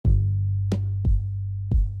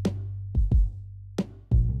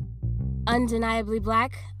Undeniably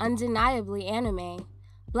Black, Undeniably Anime.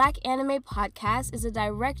 Black Anime Podcast is a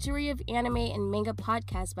directory of anime and manga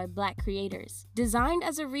podcasts by Black creators, designed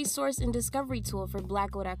as a resource and discovery tool for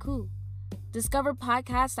Black otaku. Discover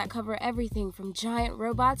podcasts that cover everything from giant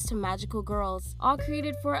robots to magical girls, all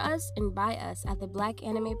created for us and by us at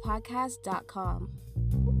theblackanimepodcast.com.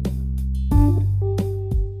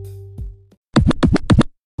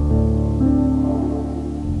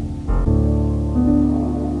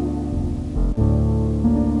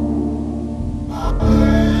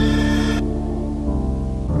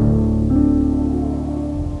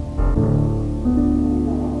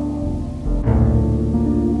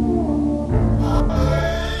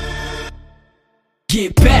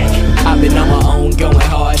 Get back, I've been on my own going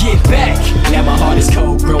hard. Get back, now my heart is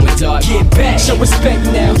cold, growing dark. Get back, show respect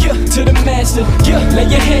now, to the master, lay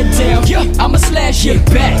your head down, I'ma slash you. Get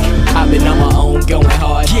back, I've been on my own going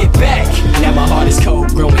hard. Get back, now my heart is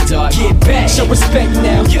cold, growing dark. Get back, show respect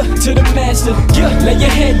now, to the master, lay your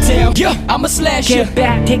head down, I'ma slash you. Get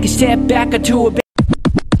back, take a step back or two a bit.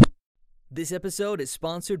 This episode is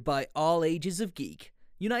sponsored by All Ages of Geek.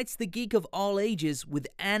 Unites the geek of all ages with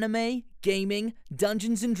anime, gaming,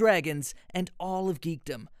 Dungeons & Dragons, and all of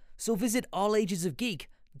geekdom. So visit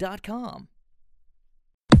allagesofgeek.com.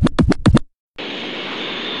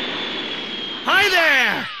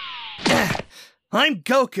 Hi there! I'm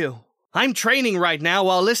Goku. I'm training right now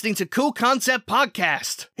while listening to Cool Concept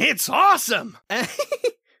Podcast. It's awesome!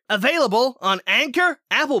 Available on Anchor,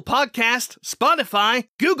 Apple Podcast, Spotify,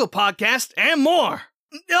 Google Podcast, and more.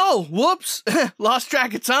 Oh, whoops. Lost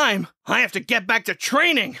track of time. I have to get back to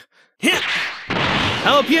training. I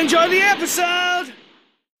hope you enjoy the episode!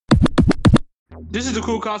 This is the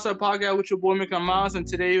Cool Concept Podcast with your boy Mika Miles, and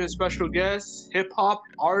today we have a special guest, hip-hop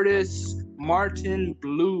artist Martin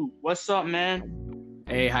Blue. What's up, man?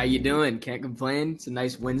 Hey, how you doing? Can't complain. It's a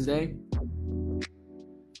nice Wednesday.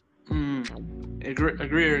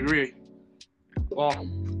 Agree. Well,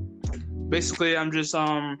 basically, I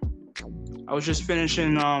was just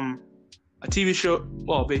finishing a TV show.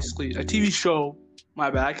 Well, basically, a TV show. My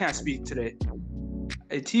bad, I can't speak today.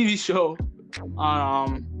 A TV show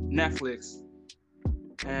on Netflix.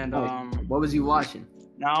 And what was you watching?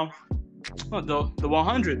 Now, the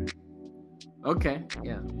 100. Okay,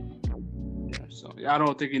 yeah. So I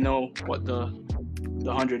don't think you know what the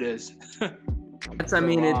 100 is. It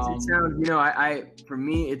sounds. I for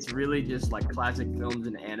me, it's really just like classic films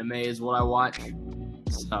and anime is what I watch.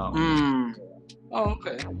 So. Oh,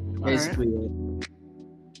 okay. Basically,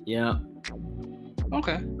 yeah.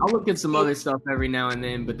 Okay. I'll look at some other stuff every now and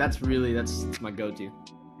then, but that's my go-to.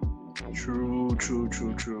 True.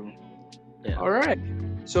 Yeah. All right.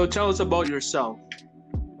 So tell us about yourself.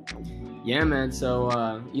 Yeah, man. So,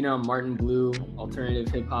 I'm Martin Blue,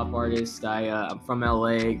 alternative hip-hop artist. I'm from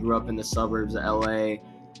LA, grew up in the suburbs of LA.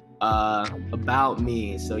 About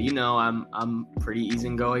me, so I'm pretty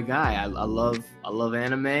easygoing guy. I love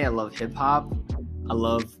anime. I love hip hop. I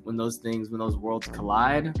love when those worlds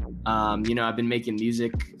collide. I've been making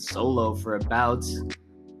music solo for about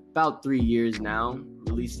 3 years now.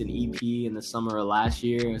 Released an EP in the summer of last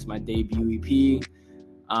year. It was my debut EP.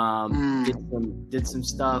 Did some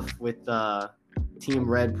stuff with Team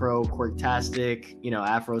Red Pro, Quirktastic,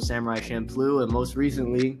 Afro Samurai Champloo, and most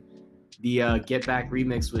recently the Get Back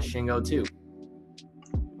remix with Shingo 2.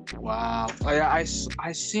 Wow. I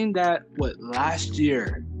seen that last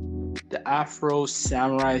year. The Afro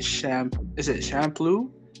Samurai is it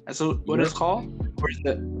Champloo? That's what it's called? Or is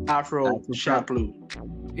it Afro Champloo?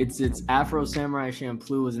 It's Afro Samurai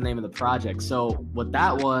Champloo was the name of the project. So what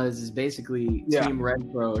that was is basically Team Red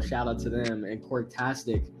Pro, shout out to them, and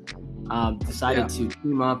Quirktastic decided to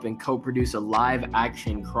team up and co-produce a live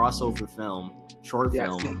action crossover short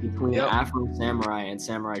film between Afro Samurai and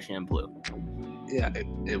Samurai Champloo. Yeah,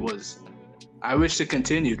 it was. I wish it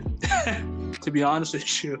continued. To be honest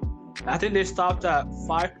with you, I think they stopped at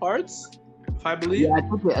 5 parts, if I believe. Yeah,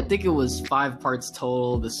 I think it was 5 parts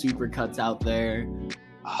total. The super cuts out there,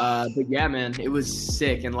 but yeah, man, it was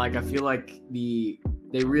sick. And I feel like they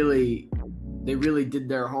really did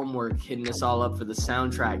their homework, hitting us all up for the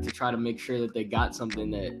soundtrack to try to make sure that they got something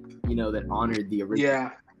that that honored the original.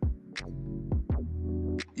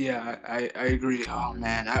 Yeah, I agree. Oh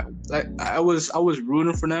man, I was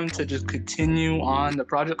rooting for them to just continue on the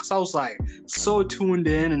project because I was so tuned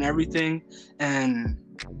in and everything, and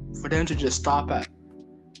for them to just stop at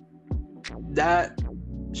that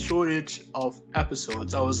shortage of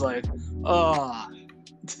episodes, I was like, oh.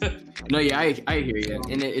 No, yeah, I hear you,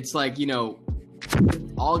 and it's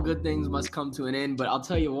all good things must come to an end. But I'll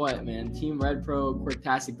tell you what, man, Team Red Pro,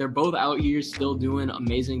 Quirktastic, they're both out here still doing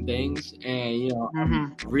amazing things. And, you know,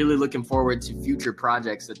 I'm really looking forward to future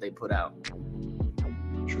projects that they put out.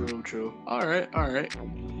 True. All right.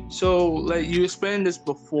 So, like you explained this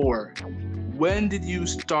before, when did you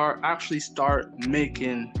start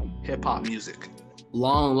making hip hop music?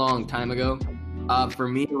 Long time ago. For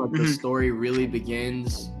me, like the story really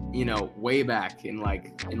begins, you know, way back in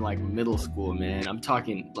middle school, man. I'm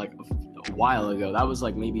talking like a while ago. That was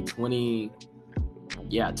like maybe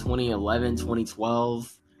 2011,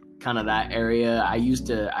 2012, kind of that area. I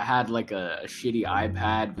had like a shitty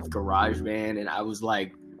iPad with GarageBand, and I was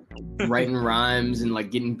like writing rhymes and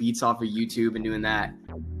like getting beats off of YouTube and doing that.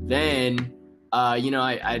 Then, you know,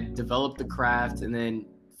 I developed the craft, and then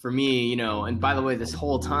for me, you know, and by the way, this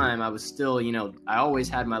whole time I was still, you know, I always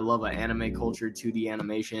had my love of anime culture, 2D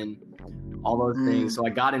animation, all those things. So I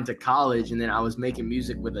got into college, and then I was making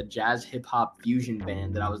music with a jazz hip hop fusion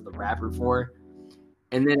band that I was the rapper for.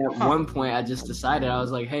 And then at one point I just decided, I was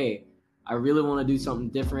like, hey, I really want to do something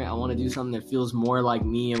different. I want to do something that feels more like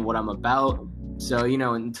me and what I'm about. So, you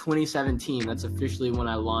know, in 2017, that's officially when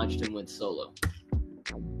I launched and went solo.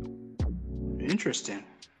 Interesting.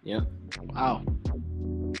 Yeah. Wow.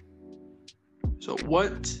 So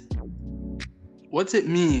what's it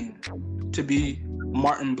mean to be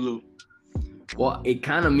Martin Blue? Well, it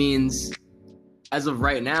kind of means, as of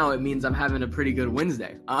right now, it means I'm having a pretty good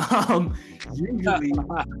Wednesday. Usually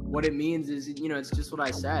what it means is, you know, it's just what I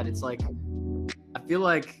said. It's like, I feel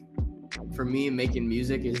like for me, making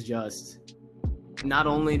music is just, not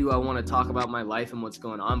only do I want to talk about my life and what's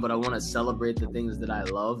going on, but I want to celebrate the things that I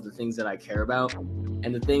love, the things that I care about,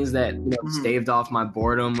 and the things that, you know, staved off my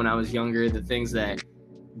boredom when I was younger, the things that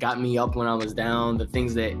got me up when I was down, the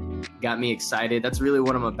things that got me excited. That's really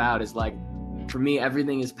what I'm about. Is like, for me,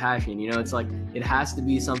 everything is passion. You know, it's like, it has to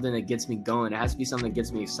be something that gets me going. It has to be something that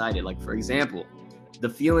gets me excited. Like, for example, the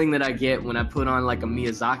feeling that I get when I put on like a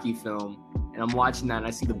Miyazaki film and I'm watching that and I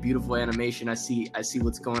see the beautiful animation, I see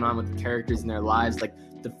what's going on with the characters in their lives. Like,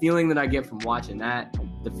 the feeling that I get from watching that,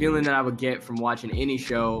 the feeling that I would get from watching any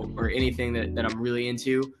show or anything that I'm really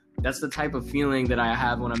into, that's the type of feeling that I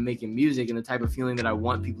have when I'm making music, and the type of feeling that I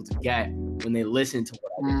want people to get when they listen to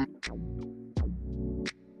what I do.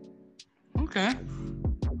 Okay.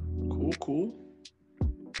 Cool.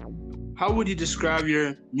 How would you describe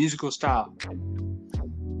your musical style?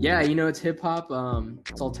 Yeah, you know, it's hip hop.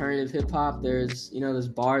 It's alternative hip hop. There's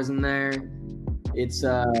bars in there. It's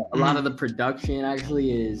a lot of the production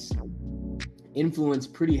actually is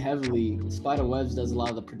influenced pretty heavily. Spiderwebs does a lot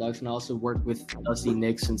of the production. I also work with Dusty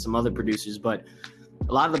Nix and some other producers, but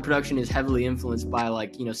a lot of the production is heavily influenced by,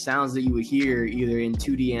 like, you know, sounds that you would hear either in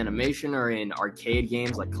 2D animation or in arcade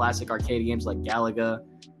games, like classic arcade games like Galaga,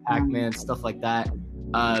 Pac-Man, stuff like that.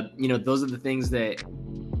 You know, those are the things that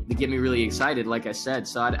get me really excited, like I said.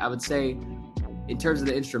 So I would say, in terms of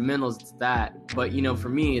the instrumentals, it's that. But, you know, for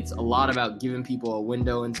me, it's a lot about giving people a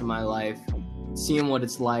window into my life, seeing what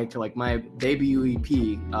it's like. Like, my debut EP,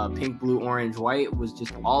 Pink, Blue, Orange, White, was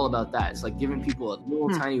just all about that. It's like giving people a little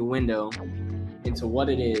tiny window into what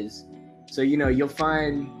it is. So, you know, you'll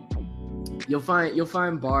find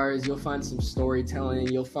bars, you'll find some storytelling,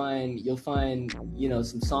 you'll find, you know,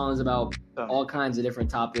 some songs about all kinds of different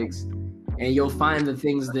topics, and you'll find the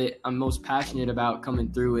things that I'm most passionate about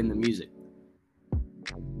coming through in the music.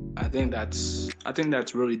 I think that's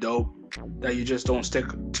really dope that you just don't stick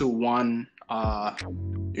to one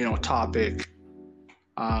you know, topic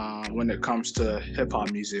when it comes to hip hop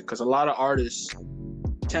music, because a lot of artists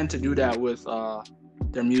tend to do that with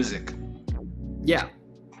their music. Yeah,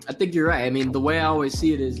 I think you're right. I mean, the way I always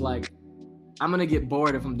see it is like, I'm going to get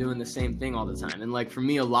bored if I'm doing the same thing all the time. And like, for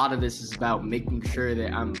me, a lot of this is about making sure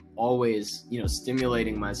that I'm always, you know,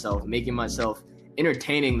 stimulating myself, making myself,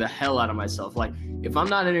 entertaining the hell out of myself. Like, if I'm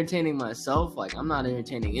not entertaining myself, like, I'm not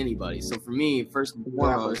entertaining anybody. So for me, first and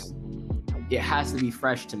foremost, it has to be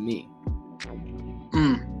fresh to me.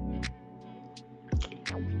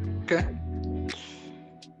 Okay.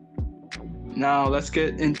 Now let's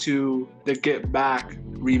get into the Get Back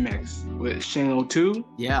remix with Shingo 2.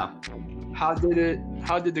 Yeah. How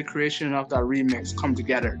did the creation of that remix come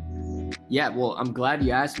together? Yeah, well, I'm glad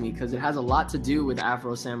you asked me, because it has a lot to do with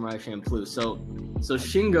Afro Samurai Champloo. So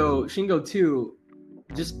Shingo 2,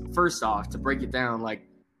 just first off, to break it down, like,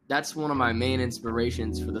 that's one of my main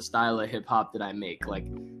inspirations for the style of hip hop that I make. Like,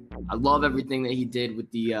 I love everything that he did with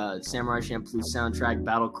the Samurai Champloo soundtrack,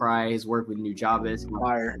 Battle Cry, his work with Nujabes,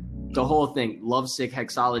 Fire, the whole thing, Lovesick,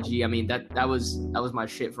 Hexology. I mean, that was my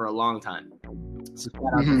shit for a long time. So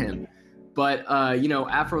shout out to him. But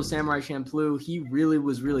Afro Samurai Champloo, he really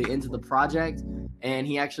was really into the project, and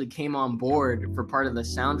he actually came on board for part of the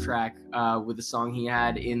soundtrack with the song he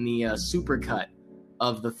had in the supercut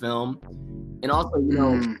of the film. And also,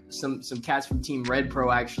 some cats from Team Red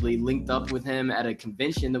Pro actually linked up with him at a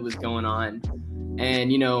convention that was going on.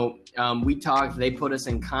 And, we talked, they put us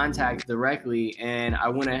in contact directly, and I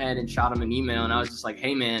went ahead and shot him an email, and I was just like,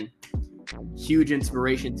 hey, man, huge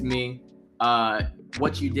inspiration to me.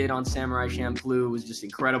 What you did on Samurai Champloo was just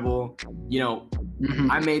incredible.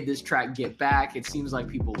 I made this track Get Back. It seems like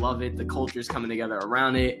people love it. The culture's coming together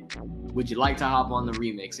around it. Would you like to hop on the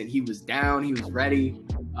remix? And he was down. He was ready.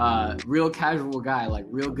 Real casual guy, like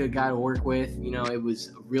real good guy to work with. It was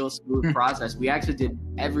a real smooth process. We actually did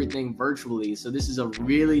everything virtually. So this is a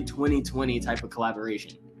really 2020 type of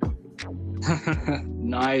collaboration.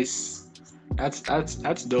 Nice.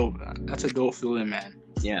 That's dope. That's a dope feeling, man.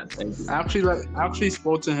 Yeah, thank you. I actually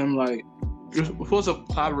spoke to him it was a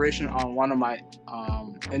collaboration on one of my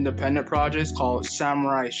independent projects called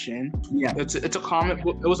Samurai Shin. Yeah, it's a comic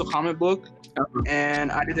book. It was a comic book,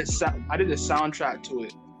 and I did a soundtrack to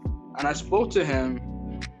it, and I spoke to him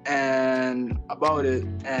and about it,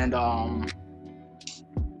 and I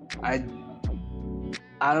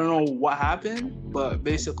don't know what happened, but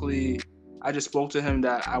basically I just spoke to him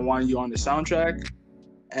that I wanted you on the soundtrack,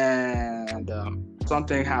 and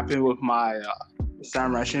something happened with my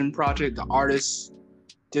Samurai Shin project. The artist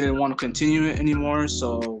didn't want to continue it anymore,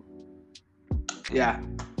 so yeah.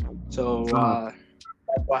 So that's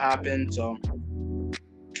what happened. So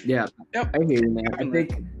yeah, yep. I hear you, man.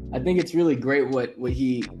 I think it's really great what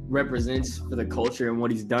he represents for the culture and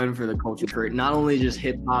what he's done for the culture, for not only just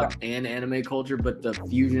hip hop and anime culture, but the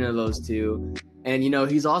fusion of those two. And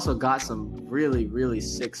he's also got some really, really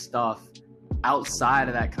sick stuff outside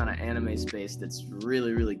of that kind of anime space that's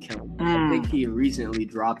really, really killing. I think he recently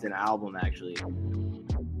dropped an album, actually.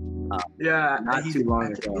 Not too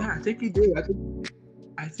long ago. Yeah, I think he did.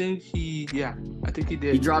 I think he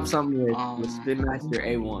did. He dropped something with Spin Master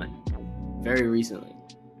A1 very recently.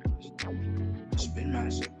 Spin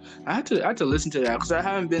Master. I had to listen to that because I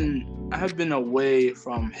have been away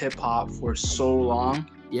from hip hop for so long.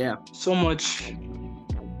 Yeah. So much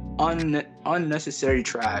unnecessary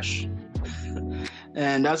trash.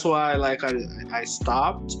 And that's why I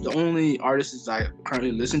stopped. The only artists I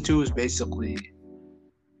currently listen to is basically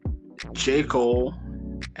J. Cole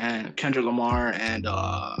and Kendrick Lamar and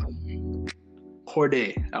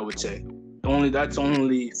Cordae, I would say. That's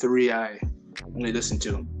only three I only listen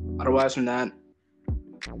to. Otherwise from that,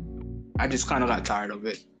 I just kind of got tired of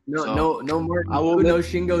it. No more. No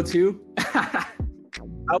Shingo too. I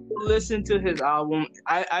will listen to his album.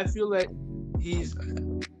 I feel like he's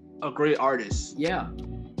a great artist. Yeah.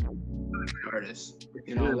 Artist.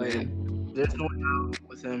 There's no doubt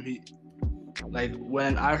with him. He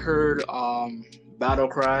when I heard Battle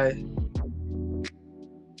Cry,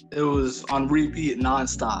 it was on repeat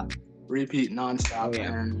nonstop. Oh,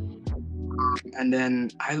 yeah. And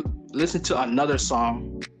then I listened to another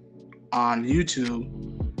song on YouTube,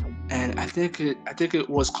 and I think it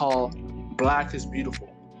was called Black is Beautiful.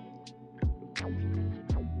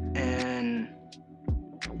 And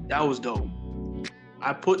that was dope.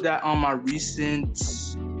 I put that on my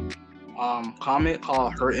recent comment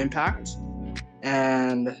called Her Impact,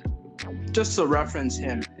 and just to reference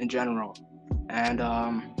him in general, and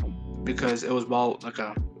because it was about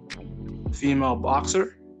a female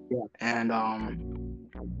boxer, and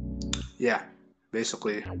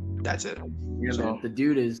basically that's it. Yeah, so, man, the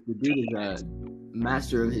dude is a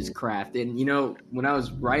master of his craft. And when I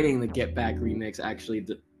was writing the Get Back remix, actually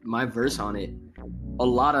my verse on it, a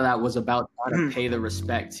lot of that was about trying to pay the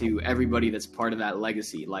respect to everybody that's part of that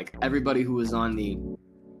legacy, like everybody who was on the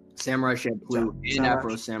Samurai Champloo and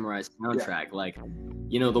Afro Samurai soundtrack.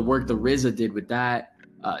 The work the RZA did with that,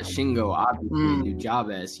 Shingo, obviously,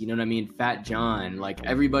 Nujabes, you know what I mean? Fat John,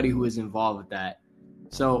 everybody who was involved with that.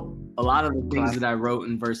 So a lot of the things that I wrote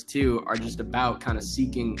in verse 2 are just about kind of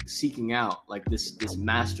seeking out this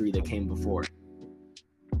mastery that came before.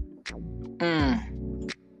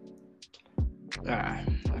 I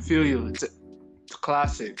feel you. It's a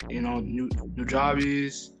classic,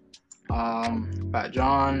 Nujabes, Fat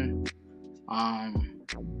John.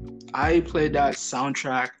 I played that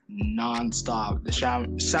soundtrack nonstop. The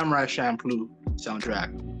Samurai Champloo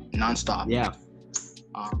soundtrack nonstop. Yeah.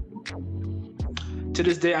 To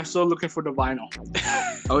this day, I'm still looking for the vinyl.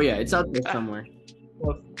 Oh yeah, it's out there somewhere.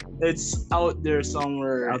 It's out there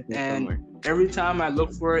somewhere, every time I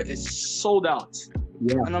look for it, it's sold out.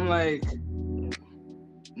 Yeah. And I'm like,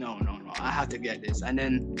 no, I have to get this. And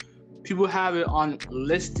then people have it on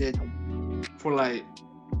listed for $2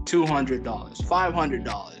 $200, $500,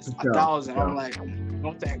 $1,000. I'm like,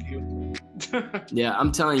 no, thank you. Yeah,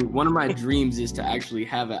 I'm telling you, one of my dreams is to actually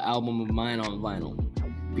have an album of mine on vinyl,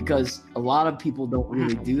 because a lot of people don't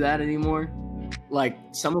really do that anymore. Like,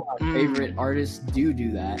 some of my favorite artists do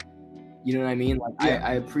that. You know what I mean? Like,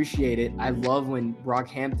 I appreciate it. I love when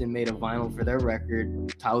Brockhampton made a vinyl for their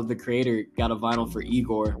record. Tyler, the Creator, got a vinyl for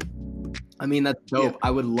Igor. I mean, that's dope.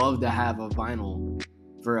 I would love to have a vinyl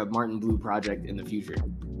for a Martin Blue project in the future.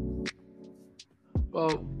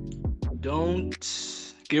 Well,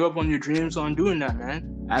 don't give up on your dreams on doing that,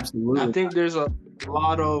 man. Absolutely. I think there's a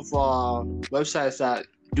lot of websites that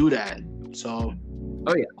do that. So,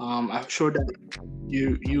 I'm sure that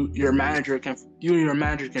your manager can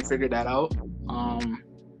figure that out.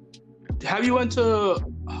 Have you went to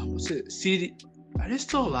what's it, CD? Are they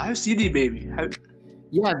still alive? CD Baby.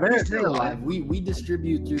 Yeah, they're alive. We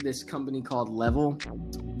distribute through this company called Level.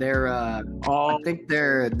 They're I think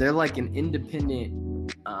they're like an independent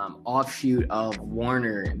offshoot of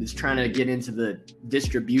Warner that's trying to get into the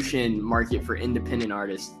distribution market for independent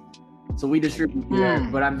artists. So we distribute there,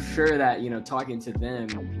 but I'm sure that, talking to them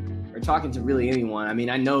or talking to really anyone, I mean,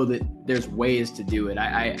 I know that there's ways to do it.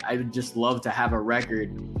 I would just love to have a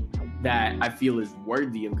record that I feel is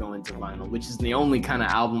worthy of going to vinyl, which is the only kind of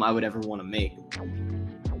album I would ever want to make.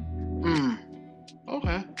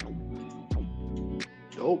 Okay.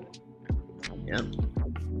 Dope. Yeah.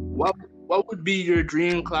 What would be your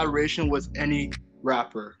dream collaboration with any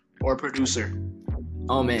rapper or producer?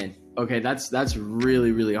 Oh man. Okay, that's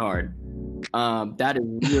really, really hard. That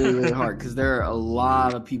is really, really hard because there are a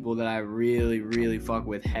lot of people that I really, really fuck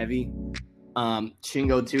with heavy.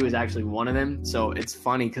 Shingo 2 is actually one of them. So it's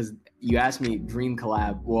funny because you asked me dream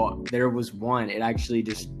collab. Well, there was one. It actually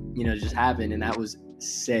just happened, and that was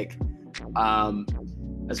sick.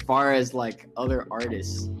 As far as like other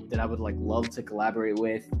artists that I would like love to collaborate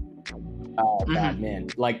with, man,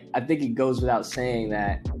 like I think it goes without saying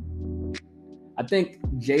that I think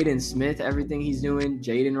Jaden Smith, everything he's doing,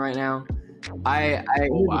 Jaden right now. Here's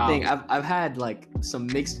the thing, I've had like some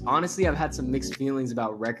mixed, honestly, I've had some mixed feelings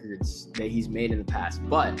about records that he's made in the past,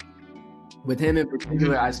 but with him in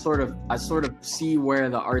particular, I sort of see where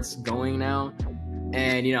the art's going now.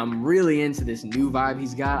 And, I'm really into this new vibe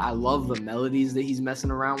he's got. I love the melodies that he's messing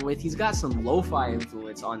around with. He's got some lo-fi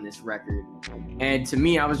influence on this record. And to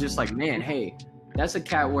me, I was just like, man, hey, that's a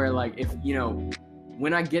cat where like, if,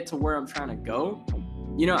 when I get to where I'm trying to go,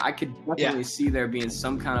 I could definitely see there being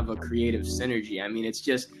some kind of a creative synergy. I mean, it's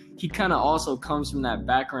just, he kind of also comes from that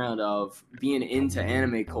background of being into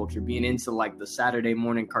anime culture, being into like the Saturday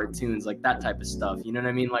morning cartoons, like that type of stuff. You know what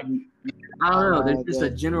I mean? Like, I don't know. There's just a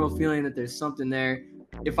general feeling that there's something there.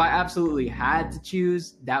 If I absolutely had to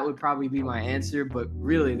choose, that would probably be my answer. But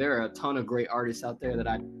really, there are a ton of great artists out there that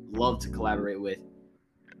I'd love to collaborate with.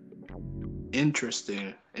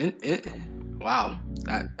 Interesting. Wow,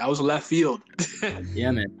 that was left field. Yeah,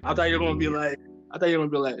 man. I thought you were gonna be like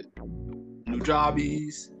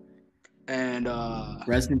Nujabes and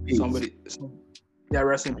rest in peace.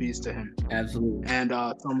 Rest in peace to him. Absolutely. And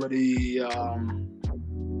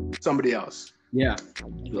somebody else. Yeah.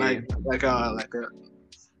 Like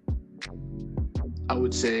I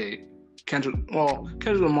would say Kendrick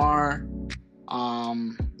Lamar,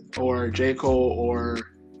 or J. Cole, or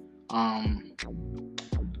who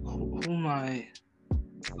am I?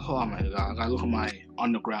 Oh my god! I gotta look at my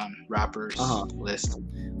underground rappers list.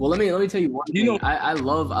 Well, let me tell you one thing. I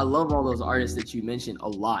love all those artists that you mentioned a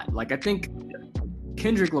lot. Like, I think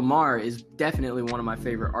Kendrick Lamar is definitely one of my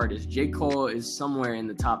favorite artists. J. Cole is somewhere in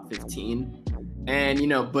the top 15. And,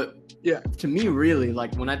 but yeah, to me, really,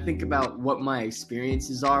 like when I think about what my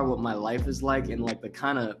experiences are, what my life is like, and like the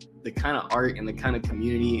kind of art and the kind of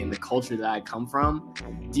community and the culture that I come from,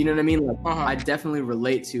 do you know what I mean? Like, I definitely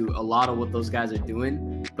relate to a lot of what those guys are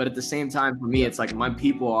doing. But at the same time, for me, it's like my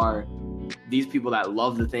people are these people that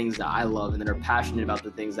love the things that I love and that are passionate about the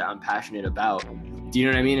things that I'm passionate about. Do you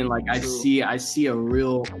know what I mean? And like, I see a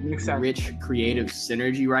real rich creative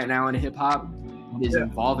synergy right now in hip hop. Is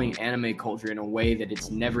involving anime culture in a way that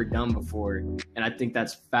it's never done before, and I think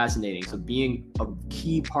that's fascinating. So being a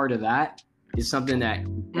key part of that is something that is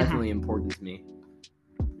definitely important to me.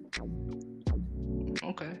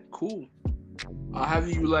 Okay, cool. Have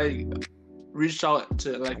you like reached out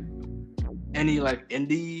to like any like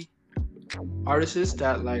indie artists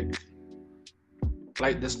that like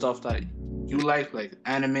the stuff that you like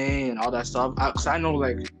anime and all that stuff? Cause I know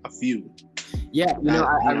like a few. Yeah,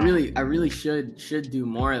 I really should do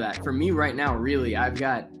more of that. For me right now, really, I've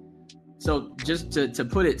got, so just to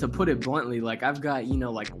put it bluntly, like I've got,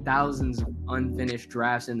 like thousands of unfinished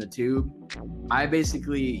drafts in the tube. I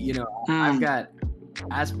basically, I've got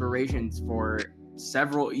aspirations for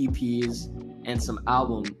several EPs and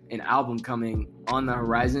an album coming on the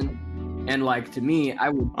horizon. And like, to me, I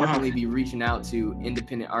would definitely be reaching out to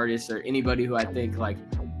independent artists or anybody who I think like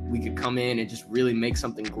we could come in and just really make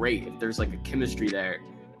something great if there's like a chemistry there.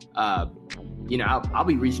 You know, I'll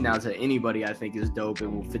be reaching out to anybody I think is dope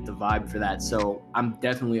and will fit the vibe for that. So I'm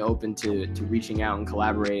definitely open to reaching out and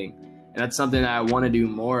collaborating. And that's something that I want to do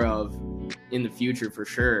more of in the future for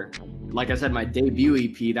sure. Like I said, my debut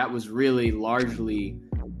EP, that was really largely,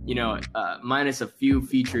 you know, minus a few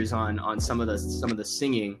features on some of the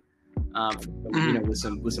singing, you know, with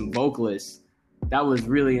some vocalists. That was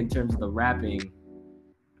really, in terms of the rapping,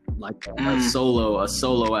 like a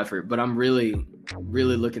solo effort. But I'm really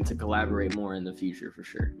looking to collaborate more in the future for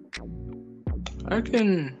sure. I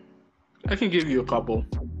can give you a couple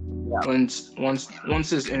once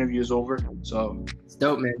this interview is over. So it's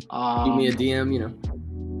dope, man. Give me a DM, you know.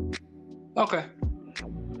 Okay.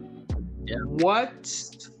 Yeah. What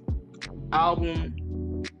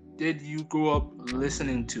album did you grow up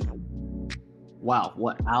listening to? Wow,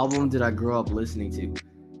 what album did I grow up listening to?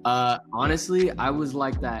 Honestly, I was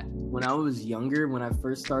like that when I was younger. When I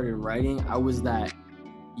first started writing, I was that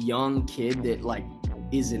young kid that like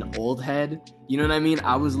is an old head. You know what I mean?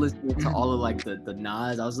 I was listening to all of like the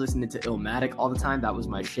Nas. I was listening to Illmatic all the time. That was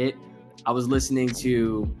my shit. I was listening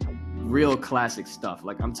to real classic stuff.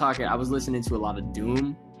 Like I was listening to a lot of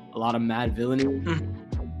Doom, a lot of Mad Villainy.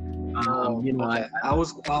 You know, okay. That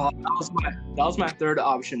was my third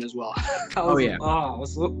option as well. That's for it.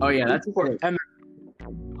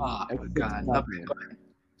 Oh God.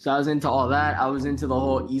 So I was into all that. I was into the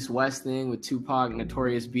whole East-West thing with Tupac,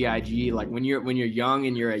 Notorious B.I.G. Like when you're young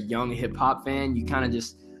and you're a young hip hop fan, you kind of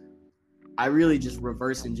I really just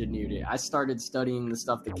reverse engineered it. I started studying the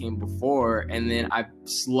stuff that came before, and then my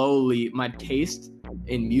taste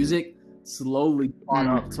in music slowly caught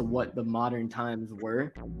up to what the modern times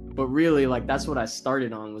were. But really, like, that's what I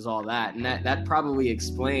started on, was all that. And that probably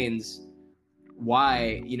explains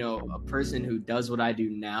why, you know, a person who does what I do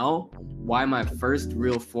now, why my first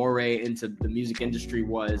real foray into the music industry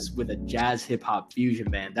was with a jazz hip hop fusion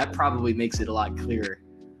band. That probably makes it a lot clearer.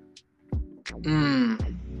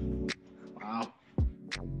 Wow.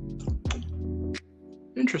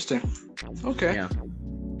 Interesting. Okay. Yeah.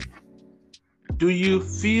 Do you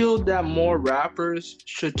feel that more rappers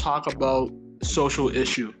should talk about social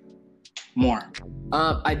issue more?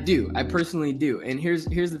 I do. I personally do. And here's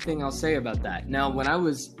the thing I'll say about that. Now, when I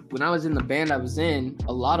was in the band I was in,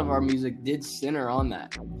 a lot of our music did center on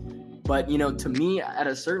that. But, you know, to me, at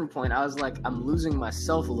a certain point, I was like, I'm losing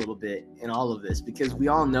myself a little bit in all of this, because we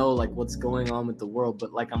all know like what's going on with the world,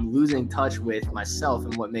 but like I'm losing touch with myself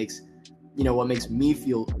and what makes me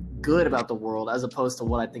feel good about the world as opposed to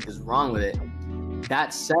what I think is wrong with it.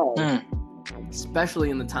 That said,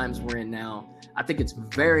 especially in the times we're in now, I think it's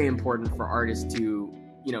very important for artists to,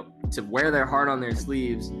 you know, to wear their heart on their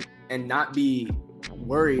sleeves and not be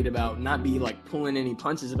worried about, not be like pulling any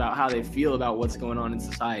punches about how they feel about what's going on in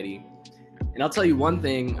society. And I'll tell you one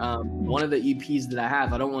thing, one of the EPs that I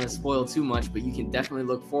have, I don't want to spoil too much, but you can definitely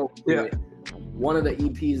look forward to it. One of the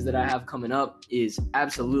EPs that I have coming up is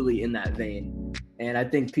absolutely in that vein. And I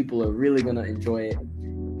think people are really going to enjoy it.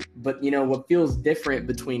 But, you know, what feels different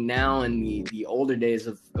between now and the older days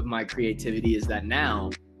of my creativity is that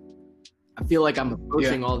now I feel like I'm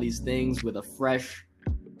approaching all these things with a fresh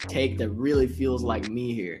take that really feels like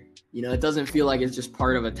me here. You know, it doesn't feel like it's just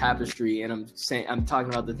part of a tapestry and I'm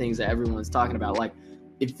talking about the things that everyone's talking about. Like,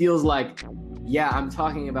 it feels like, yeah, I'm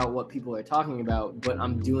talking about what people are talking about, but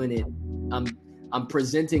I'm doing it, I'm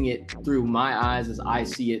presenting it through my eyes as I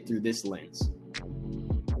see it through this lens.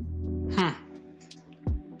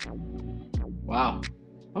 Wow.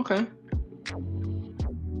 Okay.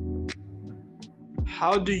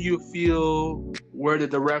 How do you feel where the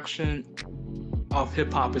direction of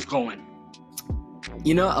hip hop is going?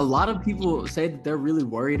 You know, a lot of people say that they're really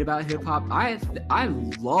worried about hip hop. I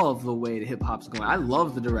love the way the hip hop's going. I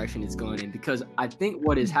love the direction it's going in, because I think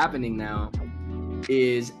what is happening now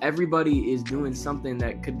is everybody is doing something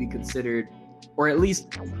that could be considered, or at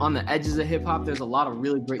least on the edges of hip hop, there's a lot of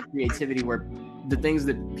really great creativity where the things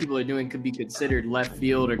that people are doing could be considered left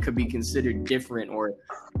field or could be considered different. Or,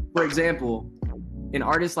 for example, an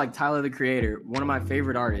artist like Tyler, the Creator, one of my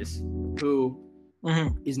favorite artists, who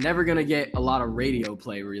is never going to get a lot of radio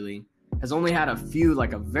play, really, has only had a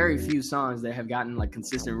very few songs that have gotten like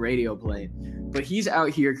consistent radio play. But he's out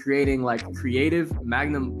here creating like creative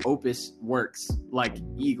magnum opus works like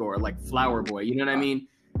Igor, like Flower Boy. You know what I mean?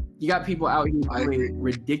 You got people out here doing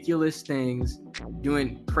ridiculous things,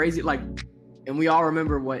 doing crazy, like, and we all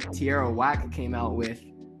remember what Tierra Whack came out with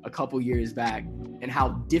a couple years back. and how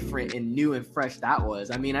different and new and fresh that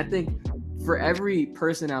was. I mean, I think for every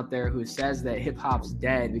person out there who says that hip hop's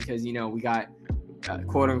dead because, you know, we got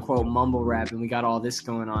quote unquote mumble rap and we got all this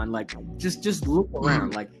going on, like just look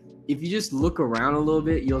around. Like if you just look around a little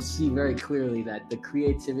bit, you'll see very clearly that the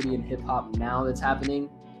creativity in hip hop now that's happening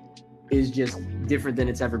is just different than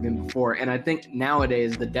it's ever been before. And I think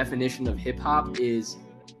nowadays the definition of hip hop is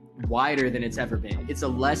wider than it's ever been. It's a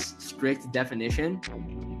less strict definition,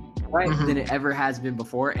 right, than it ever has been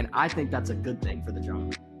before, and I think that's a good thing for the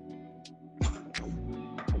genre.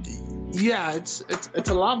 Yeah, it's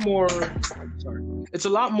a lot more. Sorry, it's a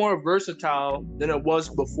lot more versatile than it was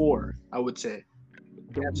before, I would say.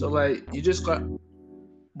 Yeah. So like you just got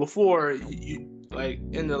before you like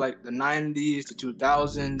in the like the 90s to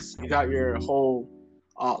 2000s, you got your whole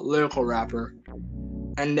lyrical rapper,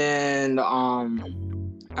 and then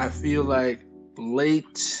I feel like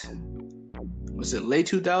late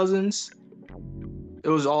 2000s, it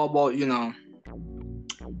was all about, you know,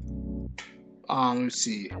 let's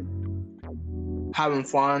see, having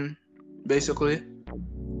fun, basically,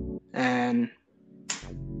 and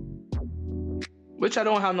which I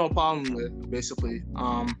don't have no problem with, basically.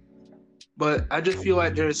 But I just feel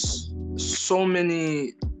like there's so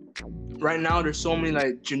many right now. There's so many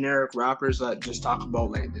like generic rappers that just talk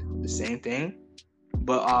about like the same thing.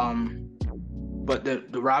 But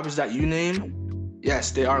the rappers that you name,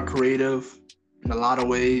 yes, they are creative in a lot of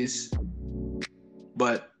ways.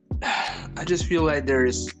 But I just feel like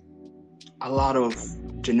there's a lot of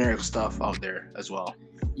generic stuff out there as well.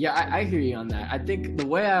 Yeah, I hear you on that. I think the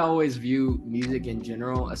way I always view music in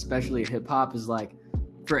general, especially hip hop, is like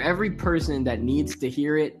for every person that needs to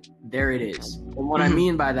hear it, there it is. And what I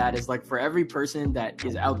mean by that is like for every person that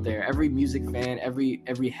is out there, every music fan, every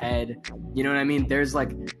head, you know what I mean? There's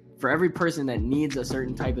like for every person that needs a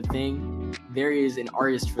certain type of thing, there is an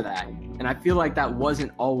artist for that. And I feel like that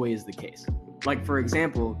wasn't always the case. Like for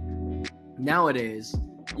example, nowadays,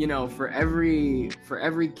 you know, for every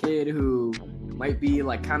kid who might be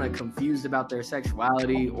like kind of confused about their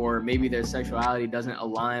sexuality, or maybe their sexuality doesn't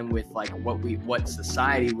align with like what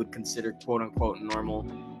society would consider quote unquote normal,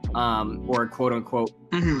 or quote unquote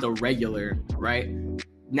the regular, right?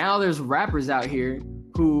 Now there's rappers out here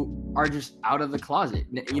who are just out of the closet.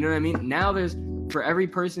 You know what I mean? Now there's for every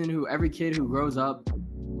kid who grows up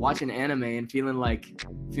watching anime and feeling like,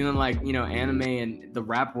 you know, anime and the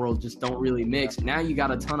rap world just don't really mix. Now you got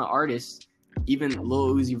a ton of artists, even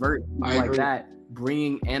Lil Uzi Vert, like that,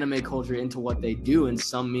 bringing anime culture into what they do in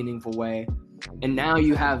some meaningful way. And now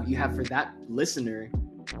you have for that listener,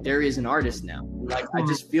 there is an artist now. Like I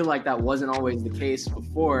just feel like that wasn't always the case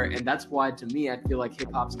before, and that's why to me I feel like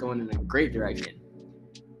hip hop's going in a great direction.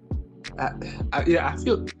 I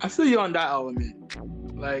feel you on that element.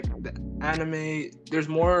 Like the anime, there's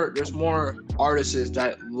more artists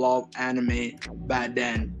that love anime back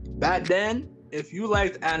then. Back then, if you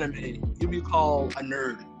liked anime, you'd be called a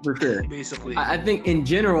nerd. For sure. Basically. I think in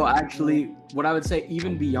general, actually, what I would say,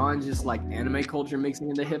 even beyond just like anime culture mixing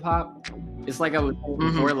into hip hop, it's like I was saying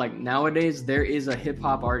before, like nowadays there is a hip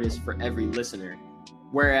hop artist for every listener.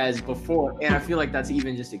 Whereas before, and I feel like that's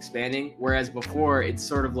even just expanding, whereas before it's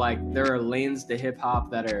sort of like there are lanes to hip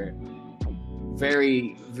hop that are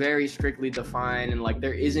very, very strictly defined, and like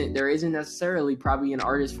there isn't necessarily probably an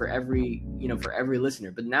artist for every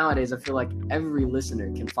listener. But nowadays I feel like every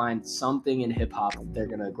listener can find something in hip hop that they're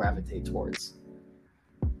gonna gravitate towards.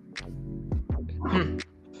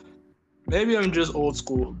 Maybe I'm just old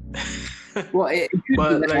school. Well,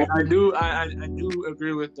 but like I do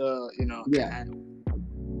agree with the, you know, yeah.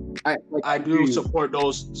 I do support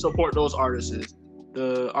those artists,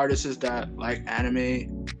 the artists that like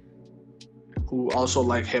anime, who also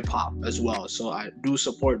like hip hop as well. So I do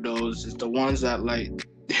support those. It's the ones that like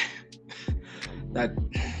that.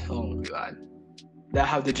 Oh my god, that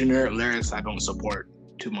have the generic lyrics I don't support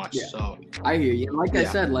too much. Yeah. So I hear you. Like I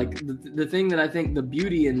said, like the thing that I think the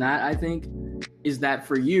beauty in that, I think, is that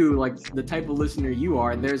for you, like the type of listener you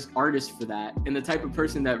are, there's artists for that, and the type of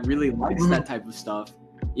person that really likes that type of stuff,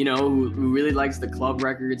 you know, who really likes the club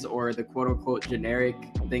records or the quote unquote generic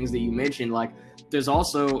things that you mentioned, like there's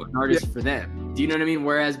also an artist for them. Do you know what I mean?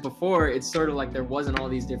 Whereas before, it's sort of like there wasn't all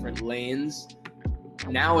these different lanes.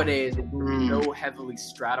 Nowadays, it's so heavily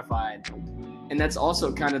stratified. And that's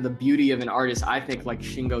also kind of the beauty of an artist, I think, like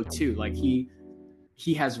Shingo too. Like he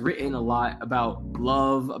has written a lot about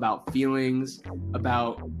love, about feelings,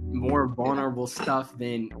 about more vulnerable stuff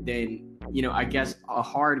than you know, I guess a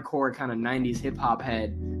hardcore kind of 90s hip hop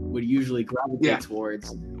head would usually gravitate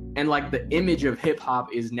towards. And like the image of hip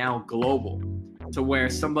hop is now global, to where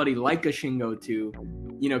somebody like a Shingo 2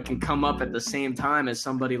 can come up at the same time as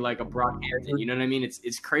somebody like a Brockhampton. You know what I mean?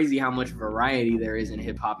 It's crazy how much variety there is in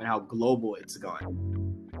hip hop and how global it's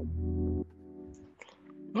gone.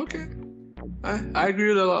 Okay, I agree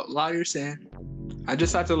with a lot you're saying. I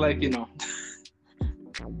just have to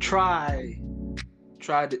try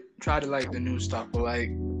to like the new stuff, but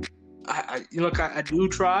like I do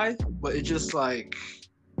try, but it just like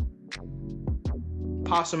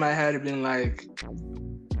pops in my head and being like,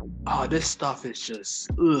 oh, this stuff is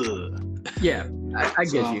just ugh. Yeah, I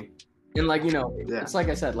get you. And it's like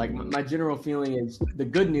I said, like my general feeling is the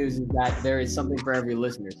good news is that there is something for every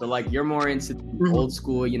listener. So like you're more into old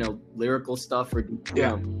school, lyrical stuff or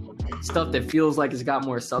stuff that feels like it's got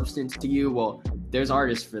more substance to you. Well, there's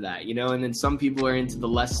artists for that, and then some people are into the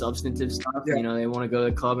less substantive stuff. They want to go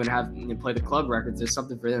to the club and play the club records. There's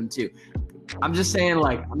something for them too. I'm just saying,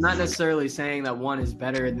 like, I'm not necessarily saying that one is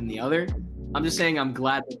better than the other. I'm just saying I'm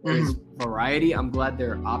glad that there's variety. I'm glad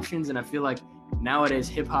there are options. And I feel like nowadays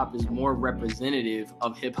hip hop is more representative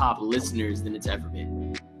of hip hop listeners than it's ever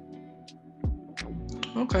been.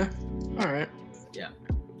 Okay. All right. Yeah.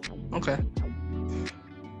 Okay.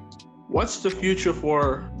 What's the future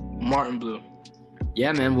for Martin Blue?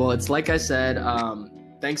 Yeah, man. Well, it's like I said,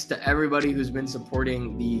 thanks to everybody who's been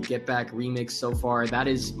supporting the Get Back remix so far. That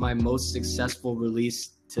is my most successful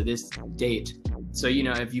release to this date. So,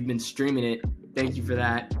 if you've been streaming it, thank you for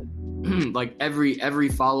that. Like every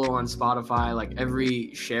follow on Spotify, like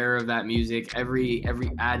every share of that music, every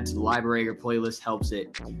add to the library or playlist helps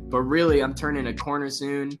it. But really, I'm turning a corner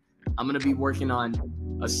soon. I'm going to be working on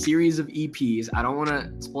a series of EPs. I don't want to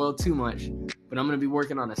spoil too much, but I'm going to be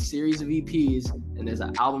working on a series of EPs, and there's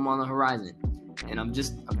an album on the horizon. And I'm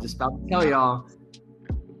just about to tell y'all,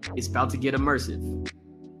 it's about to get immersive.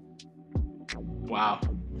 Wow.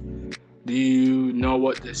 Do you know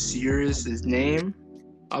what the series is name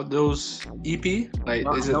of those EP? Like,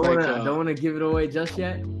 is it I don't want to give it away just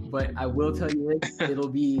yet, but I will tell you this: it'll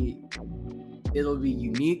be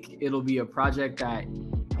unique. It'll be a project that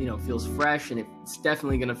feels fresh, and it's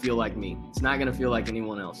definitely gonna feel like me. It's not gonna feel like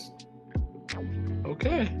anyone else.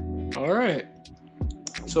 Okay. All right.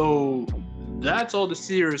 So that's all the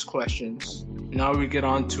serious questions. Now we get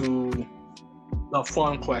on to the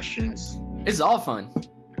fun questions. It's all fun.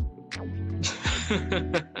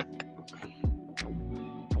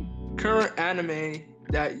 Current anime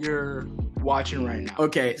that you're watching right now.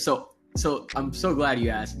 Okay, so I'm so glad you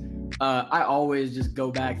asked. I always just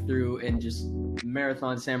go back through and just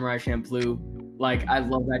marathon Samurai Champloo. Like, I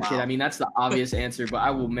love that shit. I mean, that's the obvious answer, but I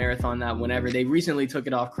will marathon that whenever. They recently took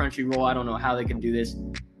it off Crunchyroll. I don't know how they can do this.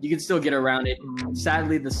 You can still get around it.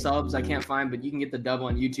 Sadly, the subs I can't find, but you can get the dub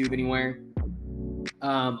on YouTube anywhere.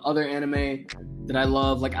 Other anime that I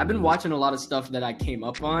love, like, I've been watching a lot of stuff that I came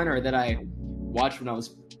up on or that I watched when I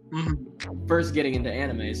was first getting into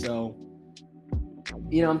anime. So,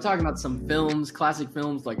 I'm talking about some films, classic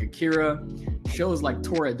films like Akira, shows like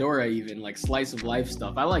Toradora, even like slice of life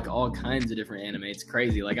stuff. I like all kinds of different anime. It's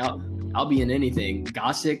crazy. Like I'll be in anything.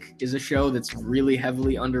 Gossip is a show that's really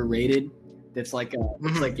heavily underrated. That's like a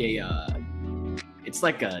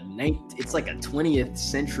 20th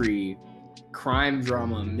century crime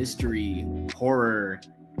drama, mystery, horror,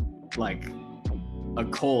 like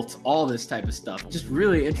occult, all this type of stuff. Just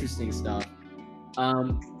really interesting stuff.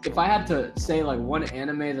 If I had to say like one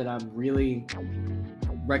anime that I'm really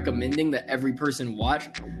recommending that every person watch,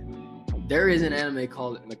 there is an anime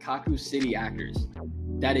called Makaku City Actors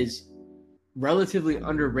that is relatively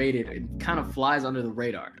underrated. It kind of flies under the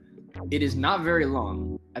radar. It is not very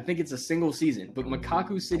long. I think it's a single season, but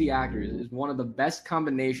Makaku City Actors is one of the best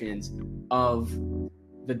combinations of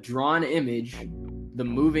the drawn image, the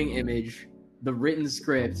moving image, the written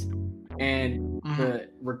script, and the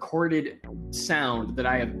recorded sound that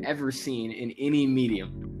I have ever seen in any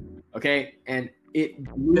medium. Okay? And it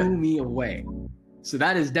blew me away. So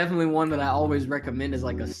that is definitely one that I always recommend as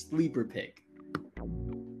like a sleeper pick.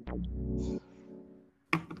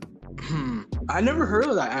 I never heard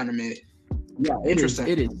of that anime. Yeah, interesting.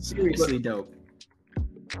 It is seriously dope.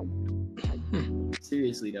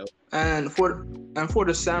 Seriously dope. And for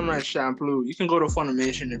the Samurai Champloo, you can go to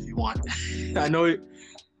Funimation if you want. I know.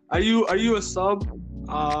 Are you a sub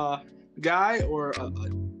guy or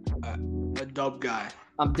a dub guy?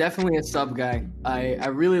 I'm definitely a sub guy. I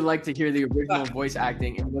really like to hear the original voice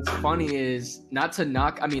acting. And what's funny is, not to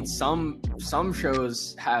knock, I mean, some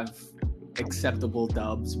shows have acceptable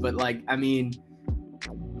dubs, but like, I mean,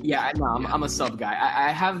 yeah, I know, I'm a sub guy.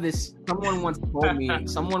 I have this, someone once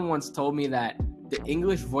told me that the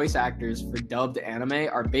English voice actors for dubbed anime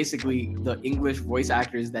are basically the English voice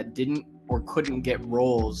actors that didn't or couldn't get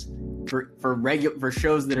roles for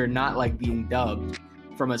shows that are not like being dubbed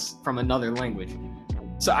from another language.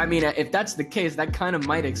 So I mean, if that's the case, that kind of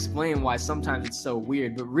might explain why sometimes it's so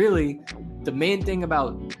weird. But really, the main thing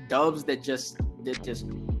about dubs that just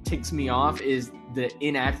ticks me off is the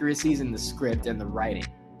inaccuracies in the script and the writing.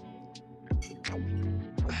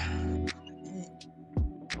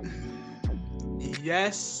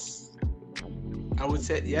 Yes, I would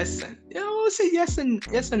say yes, and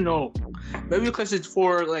yes and no. Maybe because it's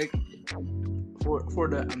for like for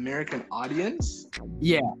the American audience.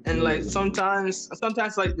 Yeah, and like sometimes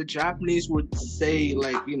like the Japanese would say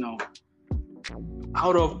like, you know,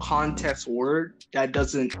 out of context word that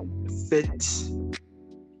doesn't fit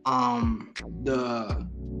the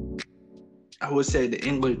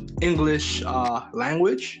English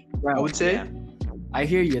language. right, I would say. yeah. I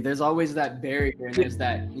hear you. There's always that barrier, and there's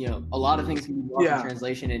that, you know, a lot of things can be lost in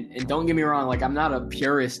translation. And don't get me wrong, like I'm not a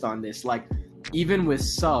purist on this. Like even with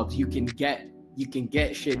subs, you can get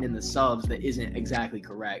shit in the subs that isn't exactly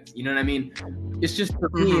correct. You know what I mean? It's just for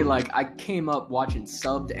me, like I came up watching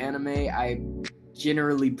subbed anime. I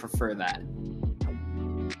generally prefer that.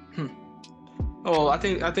 Oh, I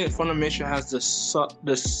think Funimation has the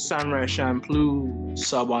Samurai Champloo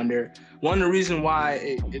sub on there. One of the reasons why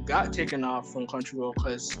it got taken off from Crunchyroll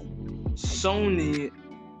because Sony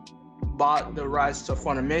bought the rights to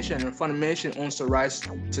Funimation, and Funimation owns the rights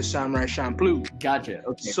to Samurai Champloo. Gotcha.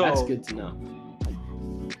 Okay, So- that's good to know.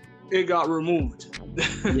 It got removed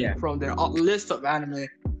Yeah. from their list of anime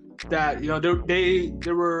that, you know, they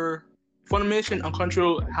were Funimation and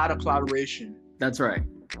Crunchyroll had a collaboration. That's right.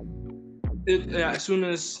 As soon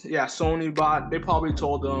as Sony bought, they probably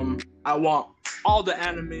told them, I want all the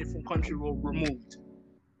anime from Crunchyroll removed.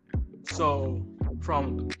 So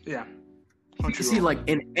from Crunchyroll. See, like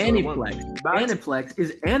in So it went Aniplex, back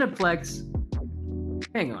to-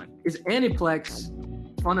 Hang on, is Aniplex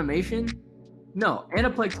Funimation? No,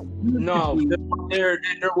 Aniplex. No, they're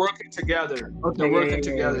working together. Okay, They're working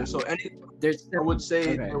yeah. together. So I would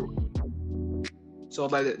say. Okay. So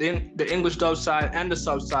like the English dub side and the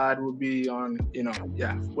sub side would be on,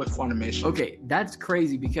 with Funimation. Okay, that's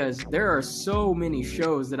crazy because there are so many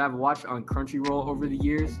shows that I've watched on Crunchyroll over the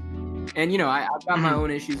years. And, I've got my own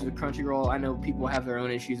issues with Crunchyroll. I know people have their own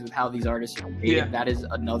issues with how these artists are paid. Yeah. That is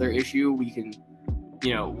another issue we can,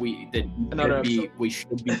 we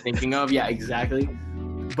should be thinking of. Yeah, exactly.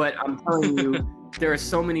 But I'm telling you, there are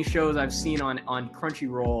so many shows I've seen on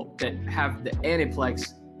Crunchyroll that have the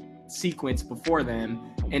Aniplex sequence before them,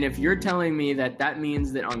 and if you're telling me that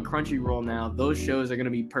means that on Crunchyroll now those shows are going to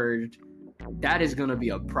be purged, that is going to be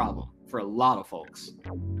a problem for a lot of folks.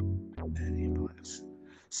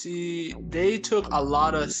 See, they took a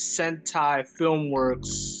lot of Sentai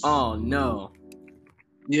Filmworks. Oh no.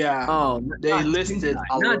 Yeah. Oh, They listed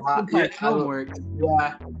a lot. Sentai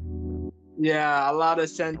Filmworks. Yeah, a lot of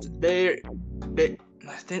Sentai.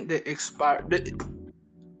 I think they expired.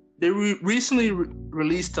 They recently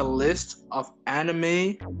released a list of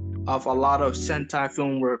anime of a lot of Sentai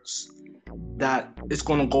Filmworks that is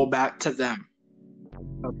going to go back to them.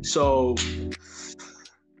 So,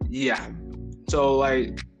 yeah. So,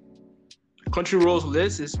 like, Crunchyroll's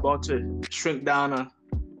list is about to shrink down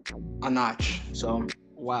a notch. So,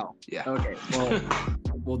 Wow. yeah. Okay.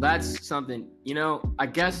 Well, that's something. I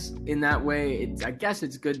guess in that way,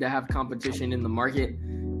 it's good to have competition in the market,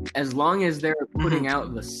 as long as they're putting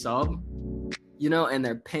out the sub, and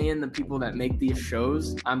they're paying the people that make these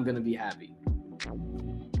shows. I'm gonna be happy.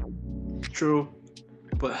 True.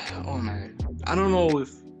 But, oh man, I don't know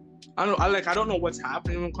what's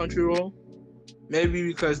happening with Crunchyroll. Maybe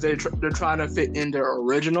because they're trying to fit in their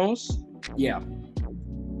originals. Yeah.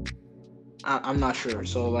 I'm not sure.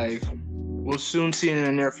 So like, we'll soon see in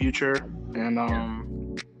the near future.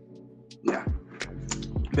 And yeah,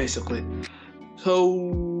 basically.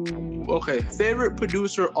 So okay, favorite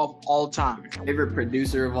producer of all time. Favorite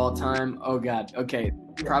producer of all time? Oh God. Okay,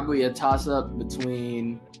 probably a toss-up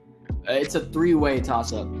between. It's a three-way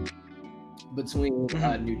toss-up between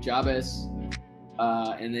Nujabes,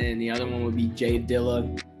 and then the other one would be Jay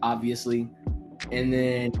Dilla, obviously, and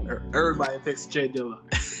then Everybody picks Jay Dilla.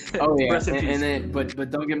 oh yeah, Rest in peace. and then but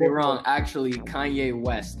don't get me wrong. Actually, Kanye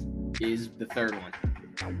West is the third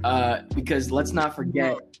one, because let's not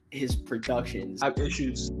forget his productions I have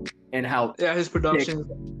issues. and how Yeah, his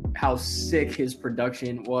production. how sick his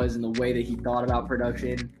production was and the way that he thought about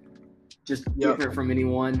production, just different from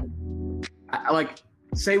anyone. I like,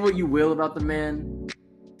 say what you will about the man,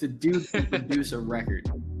 the dude can produce a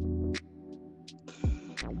record.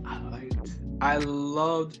 I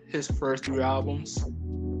loved his first three albums,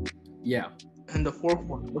 Yeah. and the fourth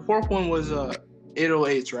one was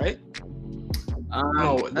 808s, right?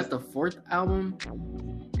 No, That's the fourth album.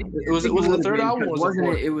 Was it the third album? Or was Wasn't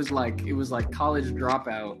it? it? It was like College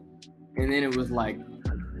Dropout, and then it was like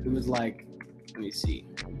let me see.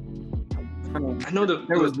 I know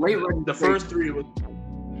There was late the first three.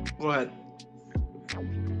 Go ahead.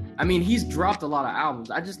 I mean, he's dropped a lot of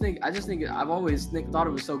albums. I just think I've always thought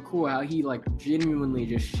it was so cool how he like genuinely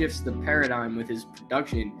just shifts the paradigm with his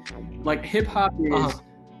production. Like hip hop is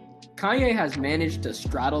Kanye has managed to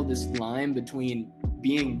straddle this line between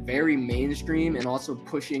being very mainstream and also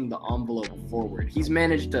pushing the envelope forward. He's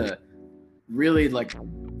managed to really like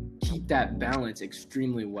keep that balance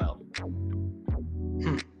extremely well.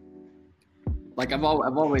 Like I've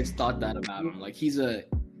always thought that about him. Like he's a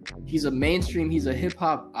mainstream, he's a hip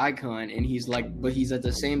hop icon, and he's at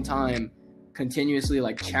the same time continuously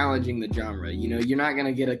like challenging the genre. You know, you're not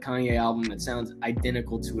gonna get a Kanye album that sounds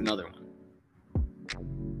identical to another one.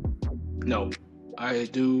 No, I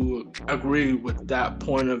do agree with that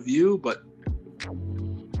point of view, but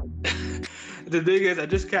the thing is, I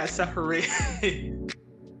just can't separate.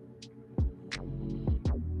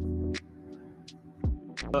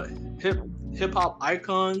 Hip hop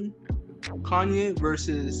icon Kanye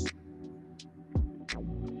versus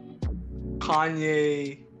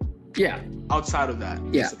Kanye. Yeah. Outside of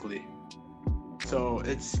that, basically. So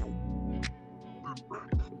it's.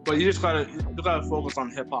 But you gotta focus on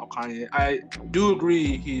hip hop Kanye. I do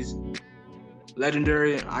agree he's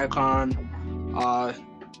legendary, an icon.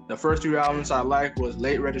 The first three albums I liked was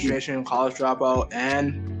Late Registration, College Dropout,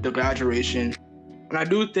 and The Graduation. And I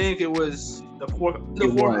do think it was the fourth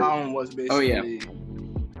album was basically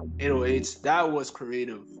 808s. That was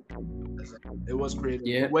creative. It was creative.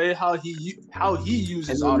 Yeah. The way how he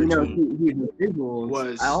uses autotune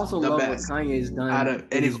was I also the love best what Kanye's done out of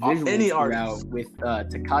with his visuals any artist. with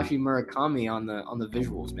Takashi Murakami on the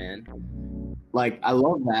visuals, man. Like I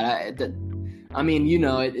love that. I mean, you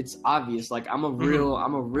know, it's obvious. Like I'm a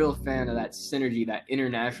real fan of that synergy, that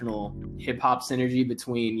international hip hop synergy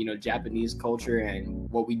between, you know, Japanese culture and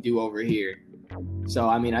what we do over here. So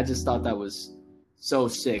I mean, I just thought that was so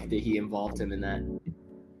sick that he involved him in that.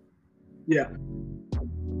 Yeah.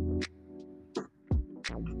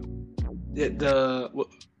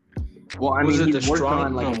 Well, I mean, he worked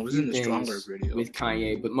on like it was in the Stronger video with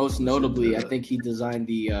Kanye, but most notably, I think he designed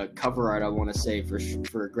the cover art. I want to say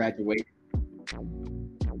for Graduation.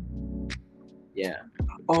 Yeah.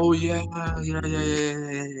 Oh yeah, he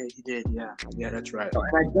did. Yeah, that's right.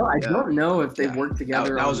 And I don't know if they worked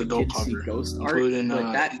together that on was the a dope Kids See cover. Ghost art,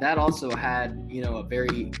 but that also had, you know, a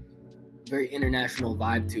very, very international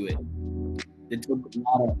vibe to it. It took a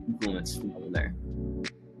lot of influence from over there.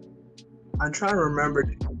 I'm trying to remember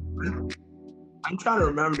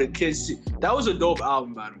the Kids See. That was a dope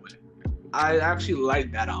album, by the way. I actually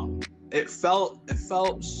liked that album. It felt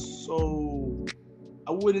so.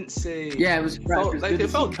 I wouldn't say. Yeah, it was fresh. It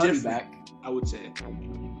felt different. Back. I would say.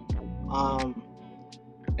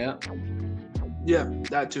 Yeah. Yeah,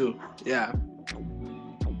 that too. Yeah.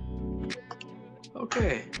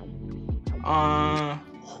 Okay.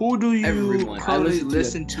 Who do you Everyone. I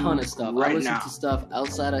listen to a ton of stuff. right I listen now? to stuff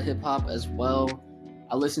outside of hip hop as well.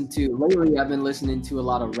 Lately I've been listening to a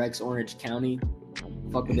lot of Rex Orange County.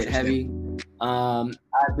 Fuck with it heavy. I've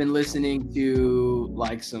been listening to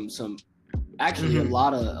like some actually a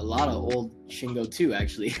lot of old Shingo too,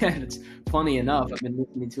 actually. It's funny enough, I've been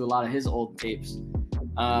listening to a lot of his old tapes.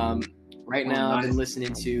 Right now I've been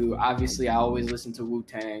listening to, obviously I always listen to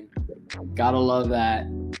Wu-Tang. Gotta love that.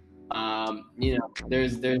 You know,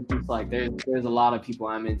 there's a lot of people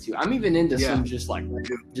I'm into. I'm even into some just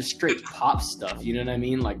straight pop stuff, you know what I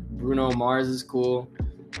mean? Like Bruno Mars is cool.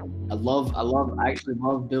 I actually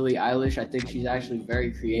love Billie Eilish. I think she's actually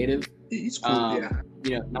very creative. He's cool,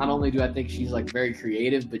 You know, not only do I think she's like very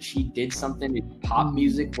creative, but she did something in pop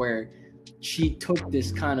music where she took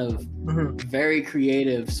this kind of very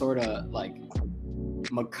creative sort of like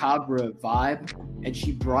macabre vibe, and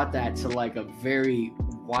she brought that to like a very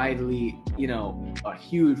widely, you know, a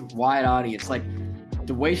huge wide audience. Like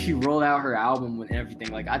the way she rolled out her album and everything,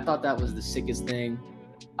 like I thought that was the sickest thing.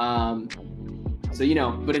 So, you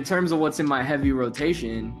know, but in terms of what's in my heavy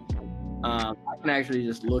rotation, I can actually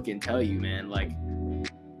just look and tell you, man. Like,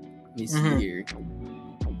 let me see here.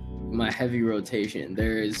 My heavy rotation.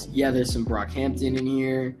 There's some Brockhampton in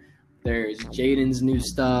here. There's Jaden's new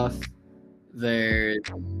stuff. There's,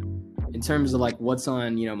 in terms of like what's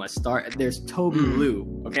on, you know, my start, there's Toby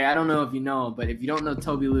Lou. Okay, I don't know if you know him, but if you don't know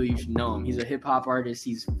Toby Lou, you should know him. He's a hip hop artist.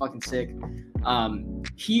 He's fucking sick.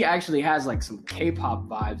 He actually has like some K-pop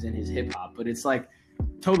vibes in his hip hop, but it's like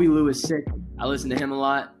Toby Lou is sick. I listen to him a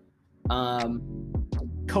lot.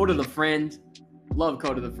 Code of the Friend. Love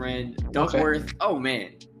Code of the Friend. Duckworth. Okay. Oh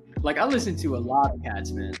man. Like, I listen to a lot of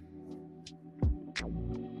cats, man.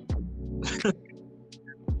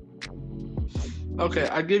 Okay,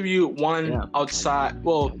 I give you one outside.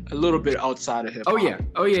 Well, a little bit outside of hip hop.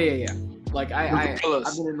 Oh yeah. Like I've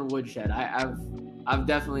Gorillas. been in the woodshed. I've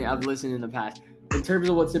definitely listened in the past. In terms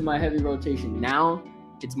of what's in my heavy rotation now,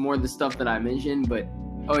 it's more the stuff that I mentioned. But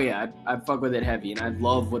oh yeah, I fuck with it heavy, and I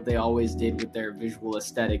love what they always did with their visual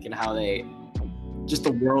aesthetic and how they, just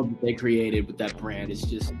the world that they created with that brand.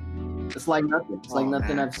 It's like nothing. It's like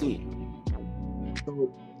nothing I've seen.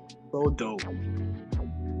 So dope.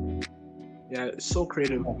 Yeah, it's so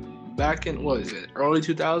creative. Back in, what is it, early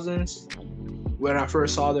 2000s, when I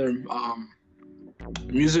first saw their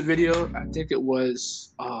music video, I think it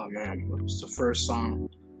was, oh man, what was the first song?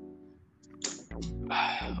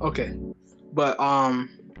 Okay, but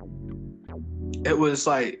it was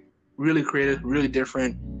like really creative, really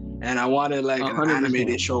different, and I wanted like 100%. an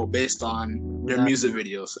animated show based on their music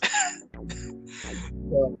videos.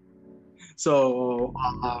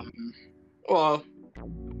 Well,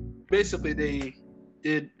 basically they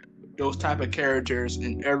did those type of characters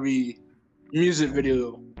in every music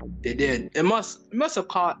video they did. It must have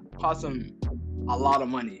cost them a lot of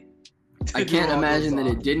money. I can't imagine that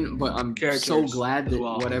it didn't, but I'm so glad that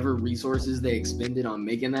well. whatever resources they expended on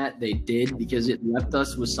making that, they did, because it left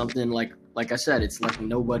us with something like I said, it's like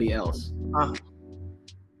nobody else.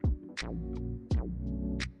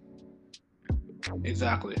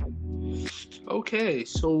 Exactly. Okay,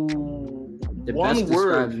 so The one best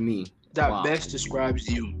word describes me. that Wow. best describes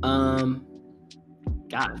you.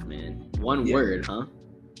 Gosh, man. One word, huh?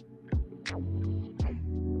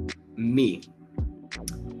 Me.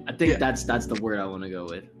 I think that's the word I want to go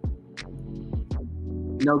with.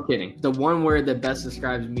 No kidding. The one word that best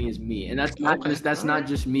describes me is me, and that's not not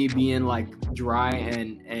just me being like dry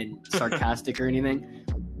and sarcastic or anything.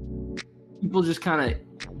 People just kind of,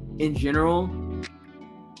 in general,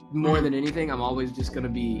 more than anything, I'm always just gonna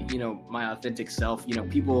be, my authentic self.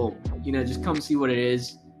 People, just come see what it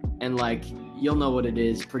is, and like you'll know what it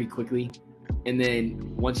is pretty quickly, and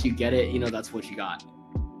then once you get it, that's what you got.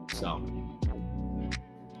 So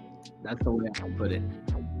that's the way I would put it.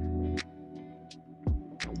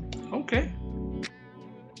 Okay.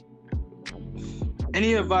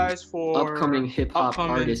 Any advice for upcoming hip hop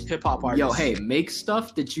artists? Yo, hey, make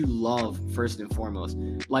stuff that you love first and foremost.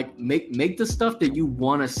 Like make the stuff that you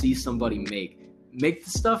want to see somebody make. Make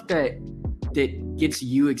the stuff that gets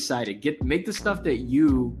you excited. Make the stuff that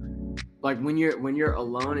you like when you're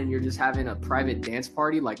alone and you're just having a private dance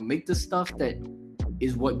party. Like make the stuff that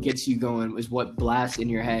is what gets you going, is what blasts in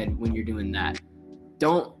your head when you're doing that.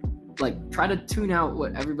 Don't try to tune out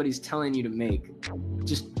what everybody's telling you to make.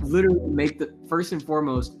 Just literally first and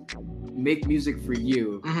foremost, make music for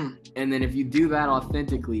you. Mm-hmm. And then if you do that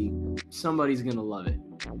authentically, somebody's gonna love it.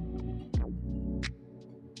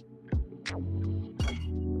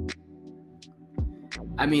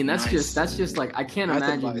 I mean, that's just like, I can't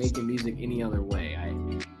imagine making music any other way.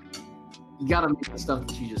 You gotta make the stuff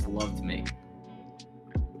that you just love to make.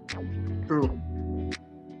 True.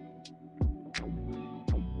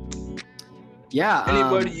 Yeah.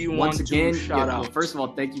 Anybody you want to shout out? Well, first of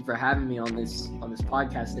all, thank you for having me on this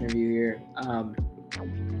podcast interview here.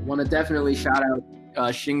 Want to definitely shout out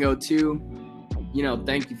Shingo too.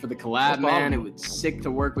 Thank you for the collab, man. It was sick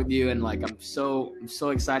to work with you, and like I'm so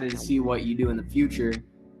excited to see what you do in the future,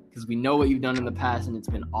 because we know what you've done in the past, and it's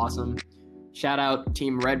been awesome. Shout out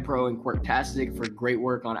Team Red Pro and Quirktastic for great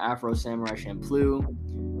work on Afro Samurai Champloo.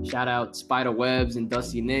 Shout out Spider Webs and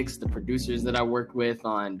Dusty Nix, the producers that I worked with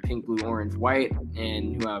on Pink, Blue, Orange, White,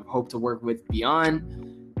 and who I hope to work with beyond.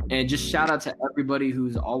 And just shout out to everybody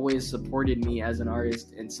who's always supported me as an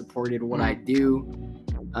artist and supported what I do.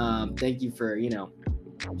 Thank you for,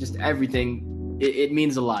 just everything. It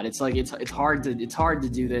means a lot. It's like it's hard to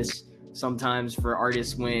do this sometimes for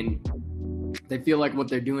artists when they feel like what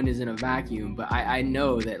they're doing is in a vacuum. But I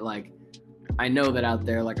know that out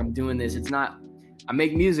there, like I'm doing this. It's not. I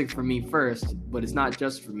make music for me first, but it's not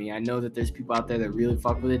just for me. I know that there's people out there that really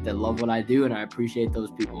fuck with it, that love what I do, and I appreciate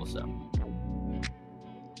those people. So.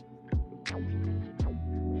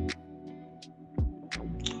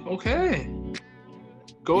 Okay.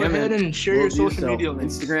 Go ahead and share your social media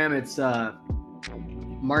links. Instagram, it's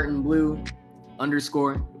Martin Blue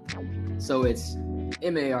 _ So it's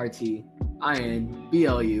MartinBlu_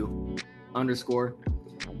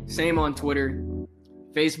 Same on Twitter.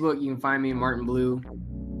 Facebook, you can find me Martin Blue.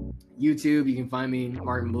 YouTube, you can find me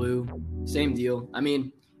Martin Blue. Same deal. I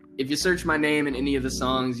mean, if you search my name in any of the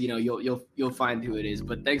songs, you'll find who it is.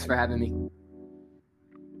 But thanks for having me.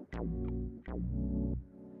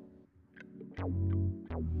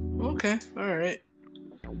 Okay, all right.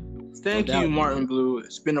 Thank No you, doubt. Martin Blue.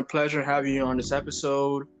 It's been a pleasure having you on this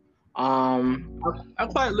episode. I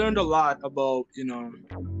quite learned a lot about,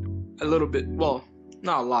 a little bit, well,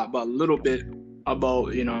 not a lot, but a little bit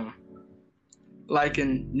about,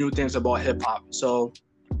 liking new things about hip hop. So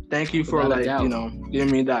thank you for Without a doubt.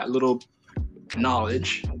 giving me that little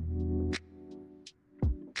knowledge.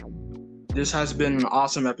 This has been an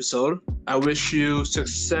awesome episode. I wish you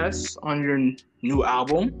success on your new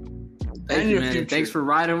album. Thank and you, your man. future. Thanks for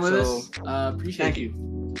riding with So, us. Appreciate Thank it.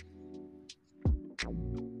 you.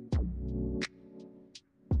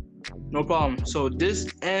 No problem. So this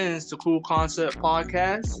ends the Cool Concept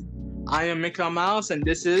Podcast. I am Mickey Mouse, and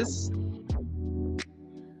this is...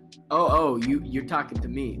 You're talking to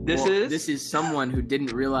me. This is someone who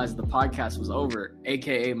didn't realize the podcast was over,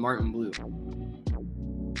 aka Martin Blue.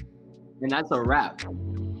 And that's a wrap.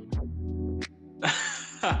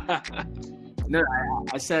 No,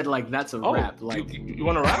 I said like that's a wrap. Like you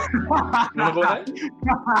want to rap? You want to go ahead?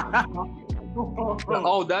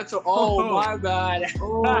 Oh, my bad.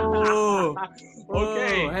 Oh,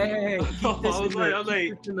 Okay. hey, keep this, I was like-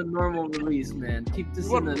 keep this in the normal release, man. Keep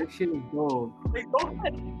this in the shit is gold. Hey, go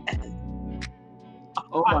ahead.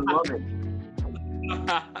 Oh, I love it.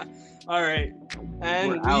 All right. And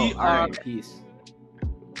We're we out. are All right, peace.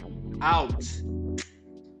 out.